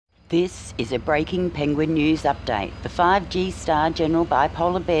This is a breaking Penguin News update. The 5G star General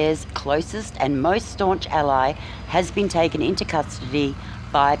Bipolar Bear's closest and most staunch ally has been taken into custody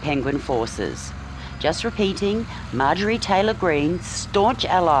by Penguin forces. Just repeating, Marjorie Taylor Greene's staunch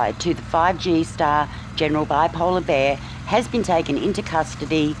ally to the 5G star General Bipolar Bear has been taken into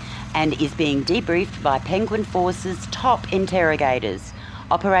custody and is being debriefed by Penguin forces' top interrogators,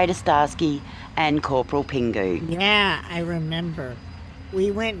 Operator Starsky and Corporal Pingu. Yeah, I remember. We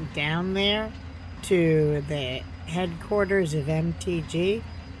went down there to the headquarters of MTG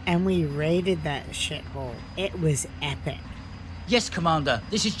and we raided that shithole. It was epic. Yes, Commander,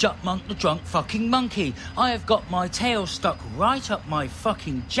 this is Juckmonk the drunk fucking monkey. I have got my tail stuck right up my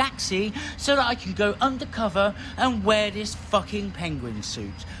fucking jacksie so that I can go undercover and wear this fucking penguin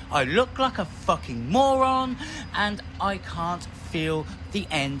suit. I look like a fucking moron and I can't feel the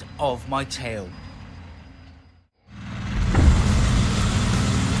end of my tail.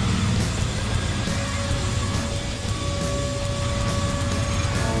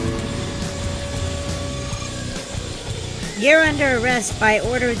 You're under arrest by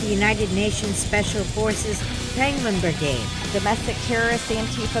order of the United Nations Special Forces Penguin Brigade. Domestic terrorist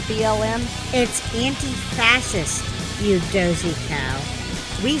Antifa BLM? It's anti-fascist, you dozy cow.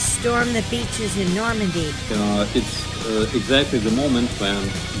 We stormed the beaches in Normandy. It's exactly the moment when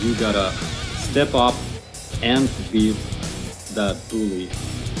you gotta step up and beat that bully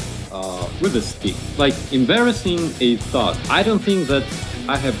with a stick. Like, embarrassing a thought. I don't think that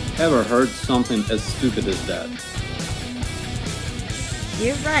I have ever heard something as stupid as that.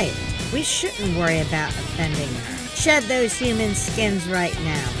 You're right. We shouldn't worry about offending her. Shed those human skins right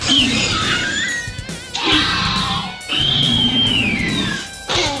now.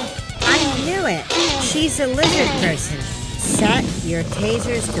 I knew it. She's a lizard person. Set your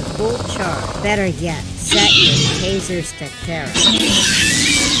tasers to full charge. Better yet, set your tasers to terror.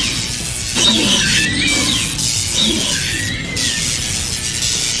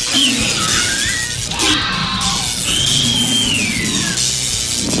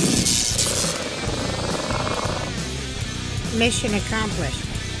 Mission accomplished.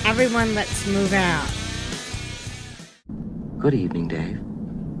 Everyone, let's move out. Good evening, Dave.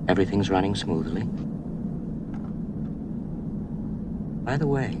 Everything's running smoothly. By the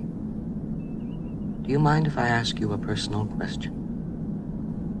way, do you mind if I ask you a personal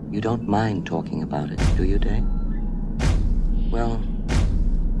question? You don't mind talking about it, do you, Dave? Well,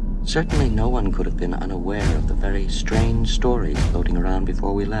 certainly no one could have been unaware of the very strange stories floating around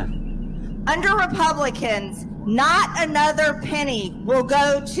before we left. Under Republicans, not another penny will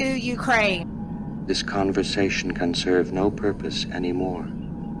go to Ukraine. This conversation can serve no purpose anymore.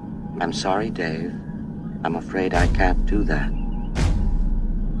 I'm sorry, Dave. I'm afraid I can't do that.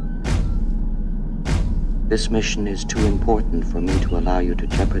 This mission is too important for me to allow you to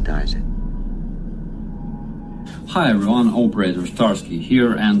jeopardize it. Hi everyone, Operator Starsky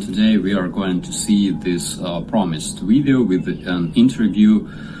here, and today we are going to see this promised video with an interview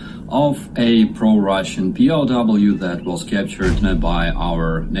of a pro-Russian POW that was captured by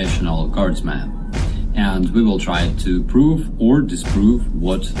our National Guardsman. And we will try to prove or disprove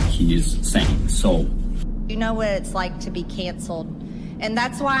what he is saying. So, you know what it's like to be canceled. And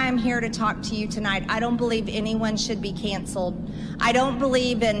that's why I'm here to talk to you tonight. I don't believe anyone should be canceled. I don't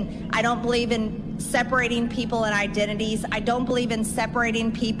believe in separating people and identities. I don't believe in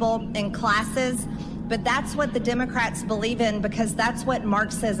separating people in classes. But that's what the Democrats believe in, because that's what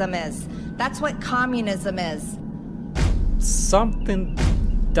Marxism is. That's what communism is. Something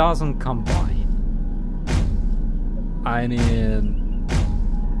doesn't combine. I mean,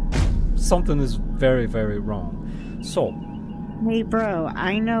 something is very, very wrong. So, hey bro,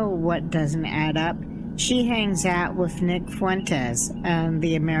 I know what doesn't add up. She hangs out with Nick Fuentes and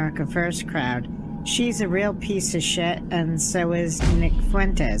the America First crowd. She's a real piece of shit, and so is Nick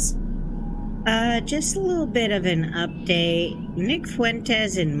Fuentes. Just a little bit of an update. Nick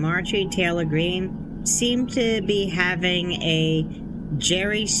Fuentes and Marjorie Taylor Greene seem to be having a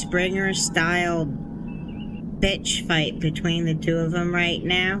Jerry Springer-style bitch fight between the two of them right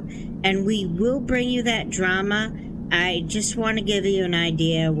now, and we will bring you that drama. I just want to give you an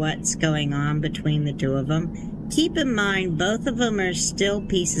idea what's going on between the two of them. Keep in mind, both of them are still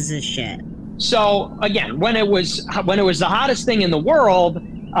pieces of shit. So again, when it was the hottest thing in the world,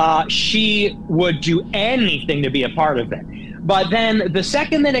 she would do anything to be a part of it. But then the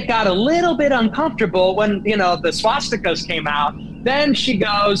second that it got a little bit uncomfortable, when, you know, the swastikas came out, then she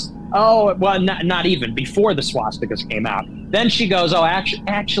goes, oh, well, not even before the swastikas came out. Then she goes, oh,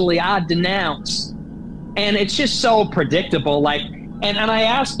 actually, I denounce. And it's just so predictable. Like, And I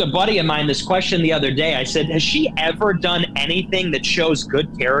asked a buddy of mine this question the other day. I said, has she ever done anything that shows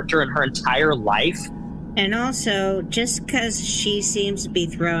good character in her entire life? And also, just because she seems to be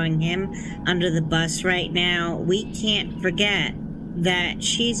throwing him under the bus right now, we can't forget that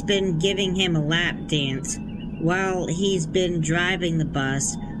she's been giving him a lap dance while he's been driving the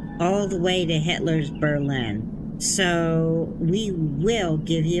bus all the way to Hitler's Berlin. So we will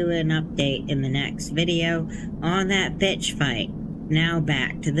give you an update in the next video on that bitch fight. Now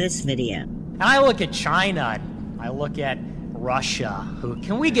back to this video. And I look at China, I look at Russia.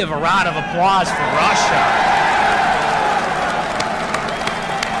 Can we give a round of applause for Russia?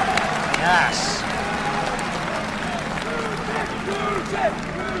 Yes.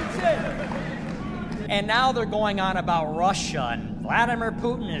 And now they're going on about Russia and Vladimir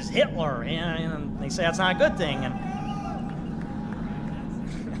Putin is Hitler, and they say that's not a good thing. And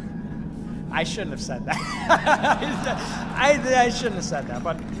I shouldn't have said that. I shouldn't have said that,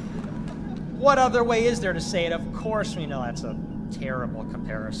 but what other way is there to say it? Of course we know that's a terrible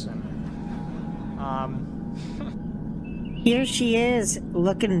comparison. Here she is,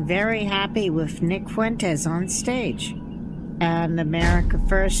 looking very happy with Nick Fuentes on stage. And America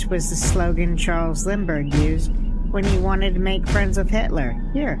First was the slogan Charles Lindbergh used when he wanted to make friends with Hitler.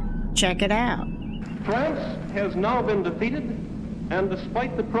 Here, check it out. France has now been defeated, and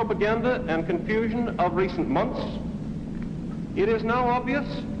despite the propaganda and confusion of recent months, it is now obvious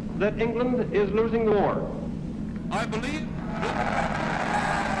that England is losing the war. I believe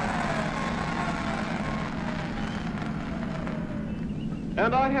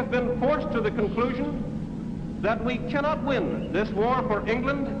and I have been forced to the conclusion that we cannot win this war for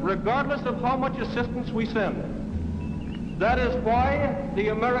England regardless of how much assistance we send. That is why the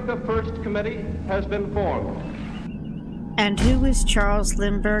America First Committee has been formed. And who is Charles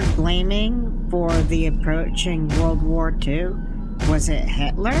Lindbergh blaming for the approaching World War II? Was it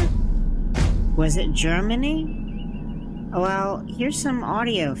Hitler? Was it Germany? Well, here's some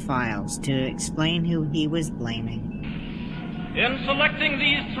audio files to explain who he was blaming. In selecting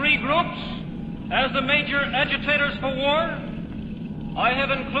these three groups as the major agitators for war, I have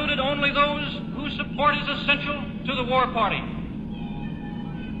included only those whose support is essential to the war party.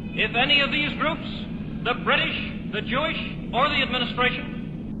 If any of these groups, the British, the Jewish, or the administration,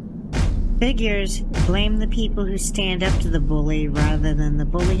 figures, blame the people who stand up to the bully rather than the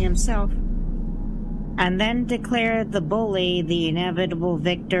bully himself. And then declare the bully the inevitable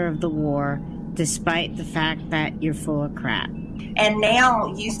victor of the war, despite the fact that you're full of crap. And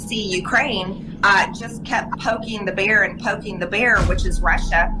now you see Ukraine just kept poking the bear, which is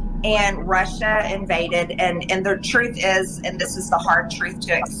Russia. And Russia invaded. And the truth is, and this is the hard truth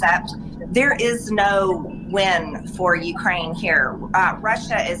to accept, there is no win for Ukraine here.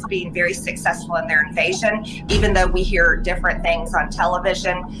 Russia is being very successful in their invasion, even though we hear different things on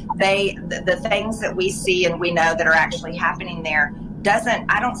television. The things that we see and we know that are actually happening there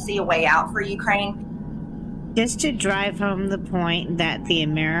I don't see a way out for Ukraine. Just to drive home the point that the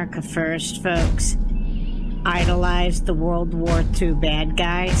America First folks idolize the World War II bad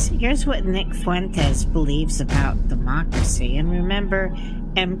guys, here's what Nick Fuentes believes about democracy. And remember,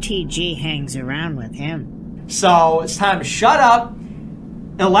 MTG hangs around with him. So it's time to shut up,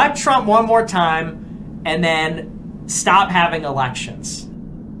 elect Trump one more time, and then stop having elections.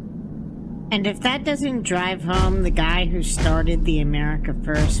 And if that doesn't drive home the guy who started the America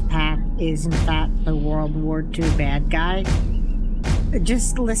First path is in fact the World War II bad guy,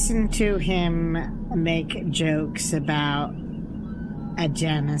 just listen to him make jokes about a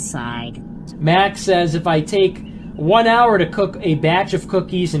genocide. Max says, if I take 1 hour to cook a batch of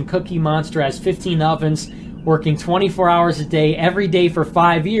cookies and Cookie Monster has 15 ovens, working 24 hours a day, every day for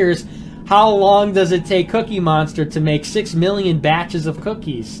 5 years, how long does it take Cookie Monster to make 6 million batches of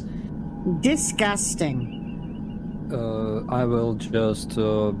cookies? Disgusting. I will just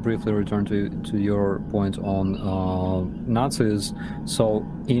briefly return to your point on Nazis. So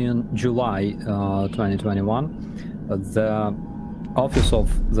in July 2021, the Office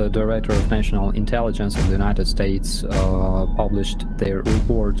of the Director of National Intelligence of the United States published their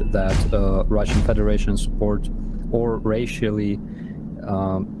report that Russian Federation support or racially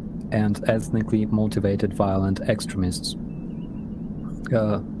and ethnically motivated violent extremists.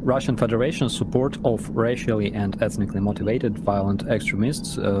 Russian Federation support of racially and ethnically motivated violent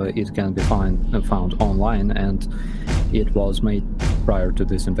extremists, it can be found online, and it was made prior to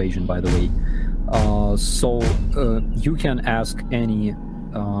this invasion, by the way. So you can ask any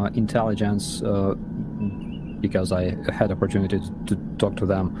intelligence, because I had opportunity to talk to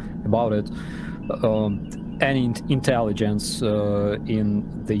them about it, any intelligence in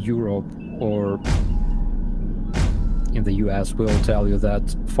the Europe or in the US will tell you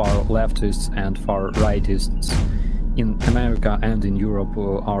that far leftists and far rightists in America and in Europe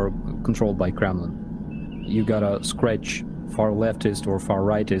are controlled by Kremlin. You gotta scratch far leftist or far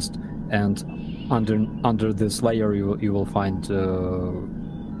rightist, and under this layer you will find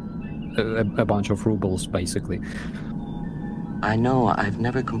a bunch of rubles, basically. I know I've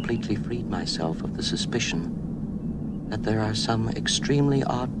never completely freed myself of the suspicion that there are some extremely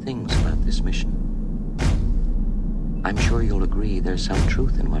odd things about this mission. I'm sure you'll agree there's some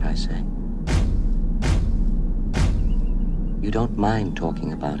truth in what I say. You don't mind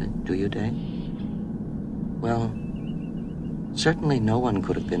talking about it, do you, Day? Well, certainly no one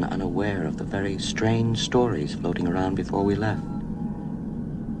could have been unaware of the very strange stories floating around before we left.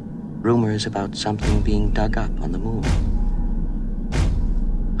 Rumors about something being dug up on the moon.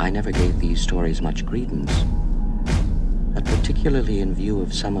 I never gave these stories much credence, but particularly in view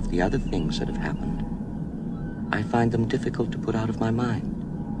of some of the other things that have happened, I find them difficult to put out of my mind.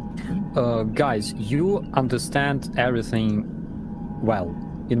 Guys, you understand everything well,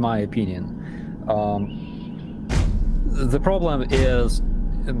 in my opinion. The problem is,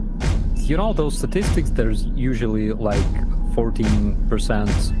 you know, those statistics, there's usually like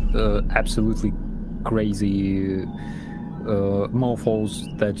 14% absolutely crazy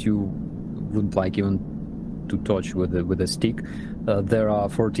mofos that you wouldn't like even to touch with a stick. There are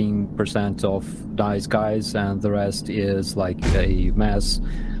 14% of nice guys, and the rest is like a mess.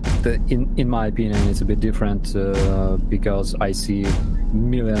 In my opinion, it's a bit different because I see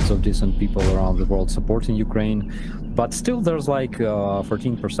millions of decent people around the world supporting Ukraine, but still there's like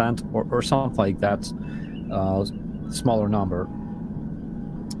 14% or something like that, smaller number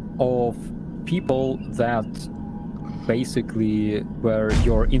of people that basically were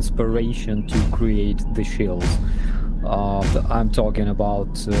your inspiration to create the Shills. I'm talking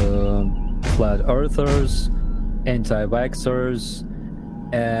about flat earthers, anti-vaxxers,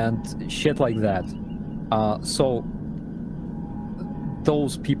 and shit like that. So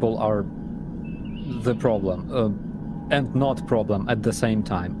those people are the problem, and not problem at the same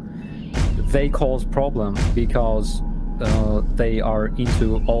time. They cause problem because they are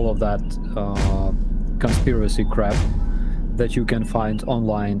into all of that conspiracy crap that you can find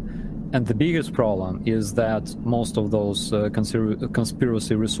online. And the biggest problem is that most of those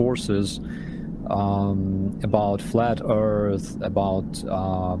conspiracy resources about flat earth, about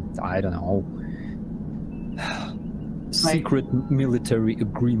I don't know, secret military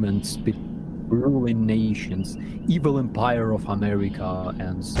agreements between ruling nations, evil empire of America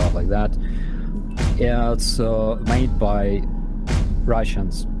and stuff like that, it's made by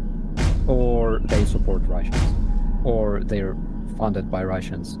Russians, or they support Russians, or they're funded by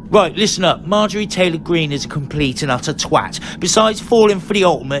Russians. Right, listen up. Marjorie Taylor Greene is a complete and utter twat. Besides falling for the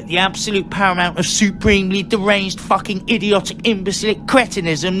ultimate, the absolute paramount of supremely deranged fucking idiotic imbecilic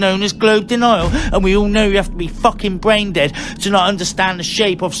cretinism known as globe denial, and we all know you have to be fucking brain dead to not understand the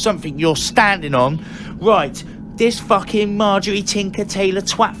shape of something you're standing on. Right, this fucking Marjorie Tinker Taylor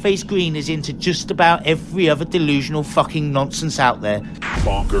twatface Greene is into just about every other delusional fucking nonsense out there.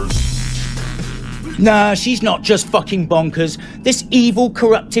 Bonkers. Nah, she's not just fucking bonkers. This evil,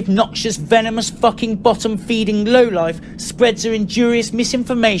 corruptive, noxious, venomous, fucking bottom-feeding lowlife spreads her injurious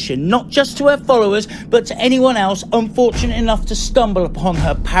misinformation, not just to her followers, but to anyone else unfortunate enough to stumble upon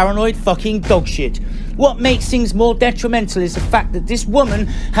her paranoid fucking dogshit. What makes things more detrimental is the fact that this woman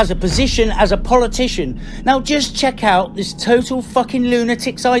has a position as a politician. Now just check out this total fucking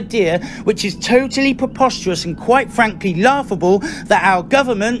lunatic's idea, which is totally preposterous and quite frankly laughable, that our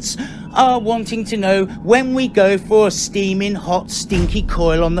governments are wanting to know when we go for a steaming hot stinky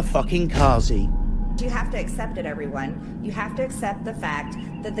coil on the fucking Kazi. You have to accept it, everyone. You have to accept the fact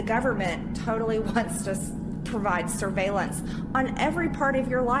that the government totally wants to provide surveillance on every part of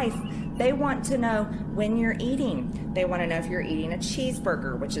your life. They want to know when you're eating. They want to know if you're eating a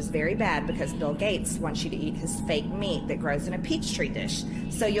cheeseburger, which is very bad because Bill Gates wants you to eat his fake meat that grows in a Peachtree dish.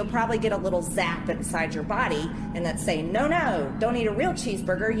 So you'll probably get a little zap inside your body and that's saying, no, don't eat a real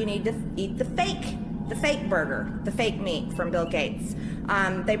cheeseburger. You need to eat the fake burger, the fake meat from Bill Gates.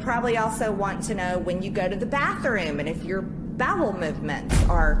 They probably also want to know when you go to the bathroom and if your bowel movements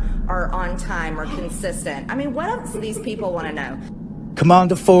are on time or consistent. I mean, what else do these people want to know?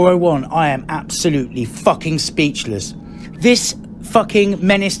 Commander 401, I am absolutely fucking speechless. This fucking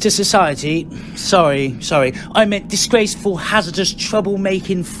menace to society, sorry, I meant disgraceful, hazardous,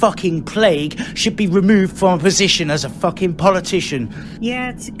 troublemaking fucking plague should be removed from a position as a fucking politician. Yeah,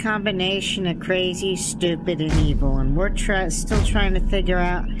 it's a combination of crazy, stupid, and evil, and we're still trying to figure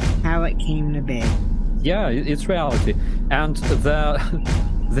out how it came to be. Yeah, it's reality. And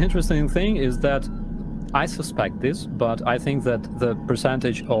the interesting thing is that I suspect this, but I think that the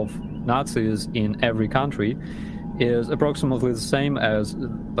percentage of Nazis in every country is approximately the same as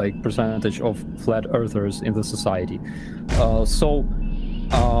like percentage of flat earthers in the society.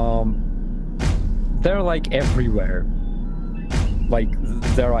 They're like everywhere. Like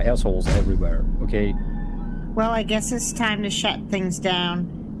there are assholes everywhere, okay? Well, I guess it's time to shut things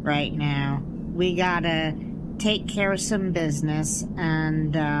down right now. We gotta take care of some business,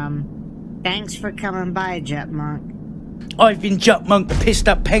 and thanks for coming by, Jetmonk. I've been Jutmonk, the pissed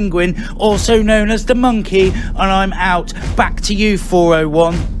up penguin, also known as the monkey, and I'm out. Back to you,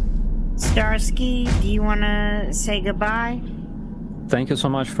 401. Starsky, do you want to say goodbye? Thank you so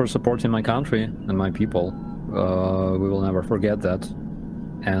much for supporting my country and my people. We will never forget that.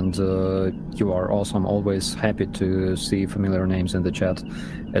 And you are awesome. Always happy to see familiar names in the chat,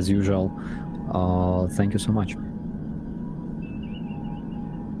 as usual. Thank you so much.